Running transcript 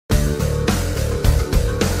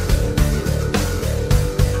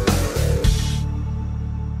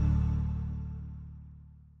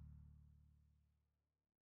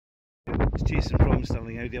Jason from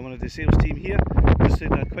Sterling Audi. I'm one of the sales team here. Just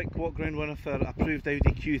doing a quick walk around one of our approved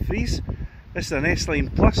Audi Q3s. This is an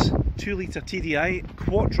S-Line Plus 2 litre TDI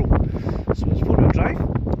quattro. So it's 4-wheel drive.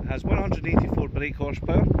 It has 184 brake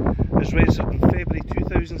horsepower. It's registered in February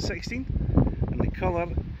 2016, and the colour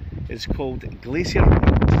is called Glacier,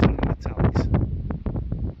 which is in the metallics.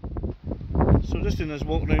 So just doing this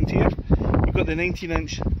walk around here, you've got the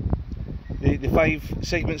 19-inch, the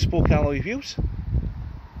 5-segment spoke alloy wheels.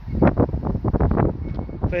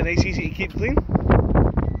 Very nice, easy to keep clean.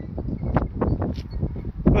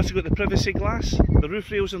 We've also got the privacy glass, the roof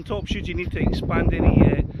rails on top should you need to expand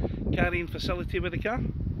any carrying facility with the car.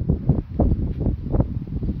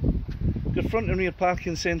 Got front and rear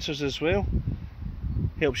parking sensors as well.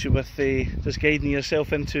 Helps you with just guiding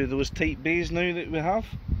yourself into those tight bays now that we have.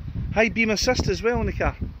 High beam assist as well in the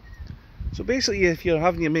car. So basically, if you're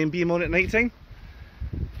having your main beam on at night time,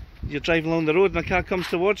 you're driving along the road and a car comes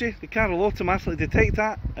towards you, the car will automatically detect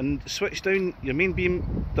that and switch down your main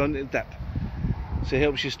beam down to the dip. So it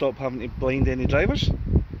helps you stop having to blind any drivers.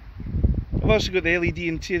 I've also got the LED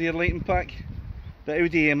interior lighting pack, the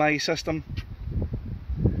Audi AMI system.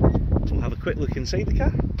 We'll have a quick look inside the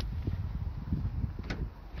car.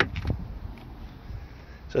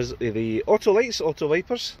 So there's the auto lights, auto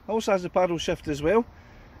wipers. Also has the paddle shift as well.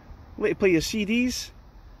 Let you play your CDs.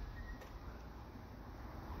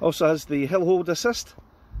 Also has the hill hold assist,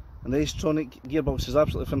 and the tronic gearbox is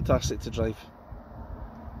absolutely fantastic to drive.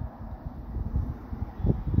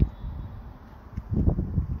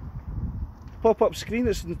 Pop-up screen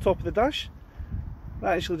that's on the top of the dash.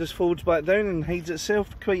 That actually just folds back down and hides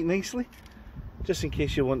itself quite nicely, just in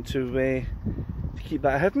case you want to keep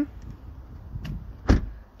that hidden.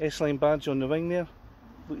 S-Line badge on the wing there,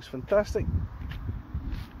 looks fantastic.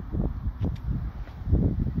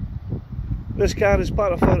 This car is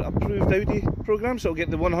part of our approved Audi programme, so it'll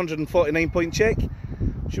get the 149 point check,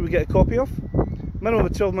 should we get a copy of. Minimum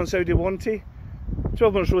of 12 months Audi warranty,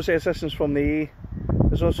 12 months roadside assistance from the AA.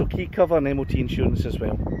 There's also key cover and MOT insurance as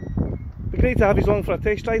well. It'd be great to have you along for a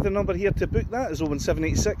test drive. The number here to book that is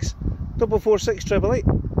 01786 446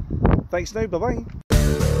 888. Thanks now, bye bye.